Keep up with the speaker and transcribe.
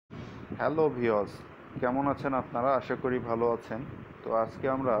Hello viewers, কেমন আছেন আপনারা? আশা করি ভালো আছেন। তো আজকে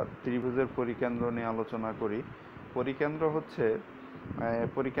আমরা ত্রিভুজের পরিকেন্দ্র নিয়ে আলোচনা করি। পরিকেন্দ্র হচ্ছে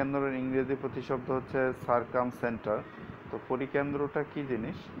পরিকেন্দ্রের ইংরেজি প্রতিশব্দ হচ্ছে সার্কামসেন্টার। তো পরিকেন্দ্রটা কি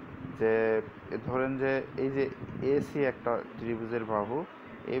জিনিস? যে ধরেন যে এই যে এসি একটা ত্রিভুজের বাহু,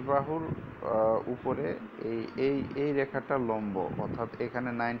 এই বাহুর উপরে এই এই এই রেখাটা লম্ব, অর্থাৎ এখানে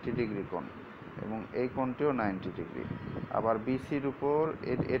 90 ডিগ্রি কোণ এবং এই কোণটিও 90 ডিগ্রি। আবার বিসির উপর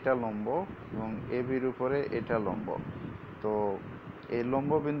এটা লম্ব এবং এবির উপরে এটা লম্ব। তো এই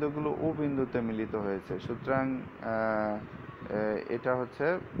লম্ব বিন্দুগুলো ও বিন্দুতে মিলিত হয়েছে, সুতরাং এটা হচ্ছে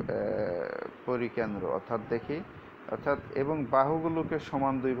পরিকেন্দ্র। অর্থাৎ দেখি, অর্থাৎ এবং বাহুগুলোকে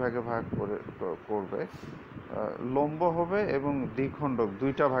সমান দুই ভাগে ভাগ করবে, লম্ব হবে এবং দ্বিখণ্ডক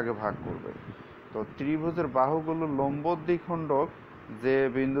দুইটা ভাগে ভাগ করবে। তো ত্রিভুজের বাহুগুলো লম্ব দ্বিখণ্ডক যে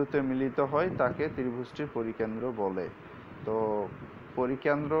বিন্দুতে মিলিত হয় তাকে ত্রিভুজটির পরিকেন্দ্র বলে। তো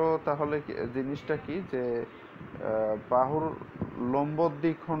পরিকেন্দ্র তাহলে জিনিসটা কি, যে বাহুর লম্ব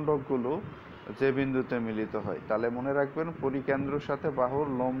দ্বিখণ্ডকগুলো যে বিন্দুতে মিলিত হয়। তাহলে মনে রাখবেন, পরিকেন্দ্রের সাথে বাহুর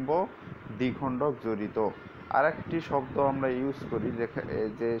লম্ব দ্বিখণ্ডক জড়িত। আর একটি শব্দ আমরা ইউজ করি,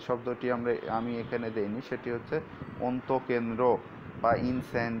 যে শব্দটি আমি এখানে দেইনি, সেটি হচ্ছে অন্তকেন্দ্র বা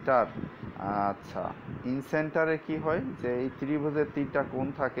ইনসেন্টার। আচ্ছা, ইনসেন্টারে কি হয়, যে এই ত্রিভুজের তিনটা কোণ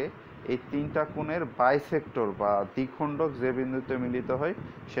থাকে, এই তিনটা কোণের বাইসেক্টর বা দ্বিখণ্ডক যে বিন্দুতে মিলিত হয়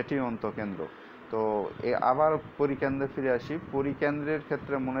সেটি অন্তকেন্দ্র। তো আবার পরিকেন্দ্রে ফিরে আসি। পরিকেন্দ্রের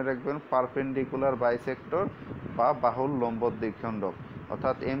ক্ষেত্রে মনে রাখবেন পারপেন্ডিকুলার বাইসেক্টর বা বাহুর লম্ব দ্বিখণ্ডক।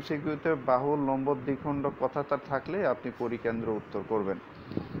 অর্থাৎ এমসিকিউতে বাহুর লম্ব দ্বিখণ্ডক কথাটা থাকলে আপনি পরিকেন্দ্র উত্তর করবেন।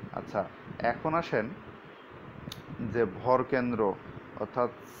 আচ্ছা, এখন আসেন যে ভরকেন্দ্র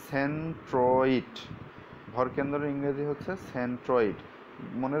অর্থাৎ সেন্ট্রয়েড। ভরকেন্দ্রের ইংরেজি হচ্ছে সেন্ট্রয়েড।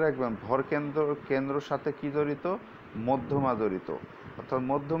 মনে রাখবেন, কেন্দ্রের সাথে কি জড়িত? মধ্যমা জড়িত। অর্থাৎ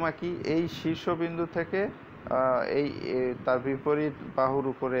মধ্যমা কি? এই শীর্ষবিন্দু থেকে এই তার বিপরীত বাহুর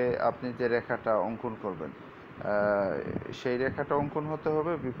উপরে আপনি যে রেখাটা অঙ্কন করবেন, সেই রেখাটা অঙ্কন হতে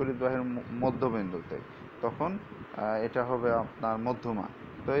হবে বিপরীত বাহুর মধ্যবিন্দুতে, তখন এটা হবে আপনার মধ্যমা।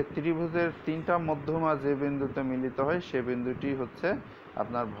 তো এই ত্রিভুজের তিনটা মধ্যমা যে বিন্দুতে মিলিত হয় সে বিন্দুটি হচ্ছে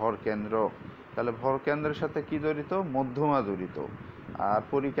আপনার ভরকেন্দ্র। তাহলে ভরকেন্দ্রের সাথে কি জড়িত? মধ্যমা জড়িত। আর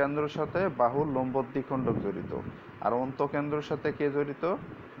পরিকেন্দ্রের সাথে বাহুর লম্ব দ্বিখণ্ডক জড়িত। আর অন্তকেন্দ্রের সাথে কে জড়িত?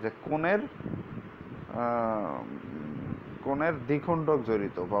 যে কোণের দ্বিখণ্ডক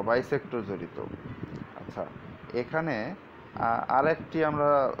জড়িত বা বাইসেক্টর জড়িত। আচ্ছা, এখানে আরেকটি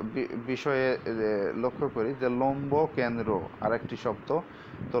আমরা বিষয়ে লক্ষ্য করি যে লম্ব কেন্দ্র আরেকটি শব্দ।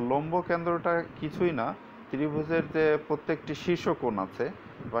 তো লম্ব কেন্দ্রটা কিছুই না, ত্রিভুজের যে প্রত্যেকটি শীর্ষকোণ আছে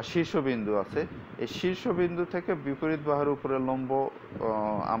বা শীর্ষবিন্দু আছে, এই শীর্ষবিন্দু থেকে বিপরীত বাহুর উপরে লম্ব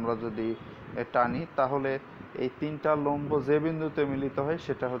আমরা যদি টানি, তাহলে এই তিনটা লম্ব যে বিন্দুতে মিলিত হয়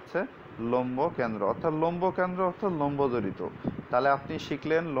সেটা হচ্ছে লম্ব কেন্দ্র। অর্থাৎ লম্ব কেন্দ্র অর্থাৎ লম্ব জড়িত। তাহলে আপনি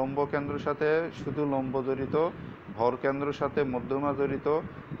শিখলেন লম্ব কেন্দ্রের সাথে শুধু লম্ব জড়িত, ভর কেন্দ্রের সাথে মধ্যমা জড়িত,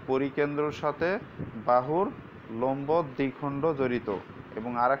 পরিকেন্দ্রের সাথে বাহুর লম্ব দ্বিখণ্ড জড়িত,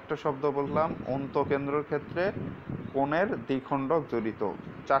 এবং আরেকটা শব্দ বললাম অন্তকেন্দ্রের ক্ষেত্রে কোণের দ্বিখণ্ডক জড়িত।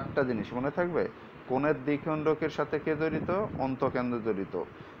 চারটা জিনিস মনে থাকবে। কোণের দ্বিখণ্ডকের সাথে কে জড়িত? অন্তকেন্দ্র জড়িত।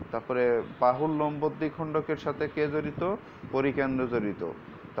 তারপরে বাহুর লম্ব দ্বিখণ্ডকের সাথে কে জড়িত? পরিকেন্দ্র জড়িত।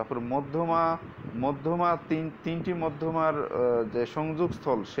 তারপর মধ্যমা তিনটি মধ্যমার যে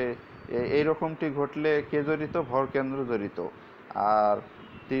সংযোগস্থল, সে এইরকমটি ঘটলে কে জড়িত? ভরকেন্দ্র জড়িত। আর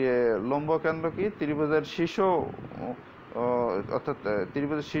লম্ব কেন্দ্র কি? ত্রিভুজের শীর্ষ, অর্থাৎ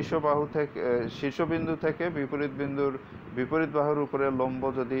ত্রিভুজের শীর্ষবিন্দু থেকে বিপরীত বাহুর উপরে লম্ব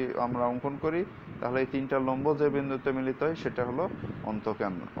যদি আমরা অঙ্কন করি, তাহলে এই তিনটা লম্ব যে বিন্দুতে মিলিত হয় সেটা হলো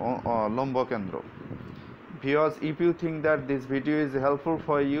লম্ব কেন্দ্র। Viewers, if you think that this video is helpful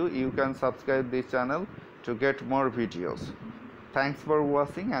for you, you can subscribe this channel to get more videos. Thanks for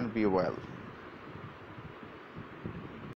watching and be well.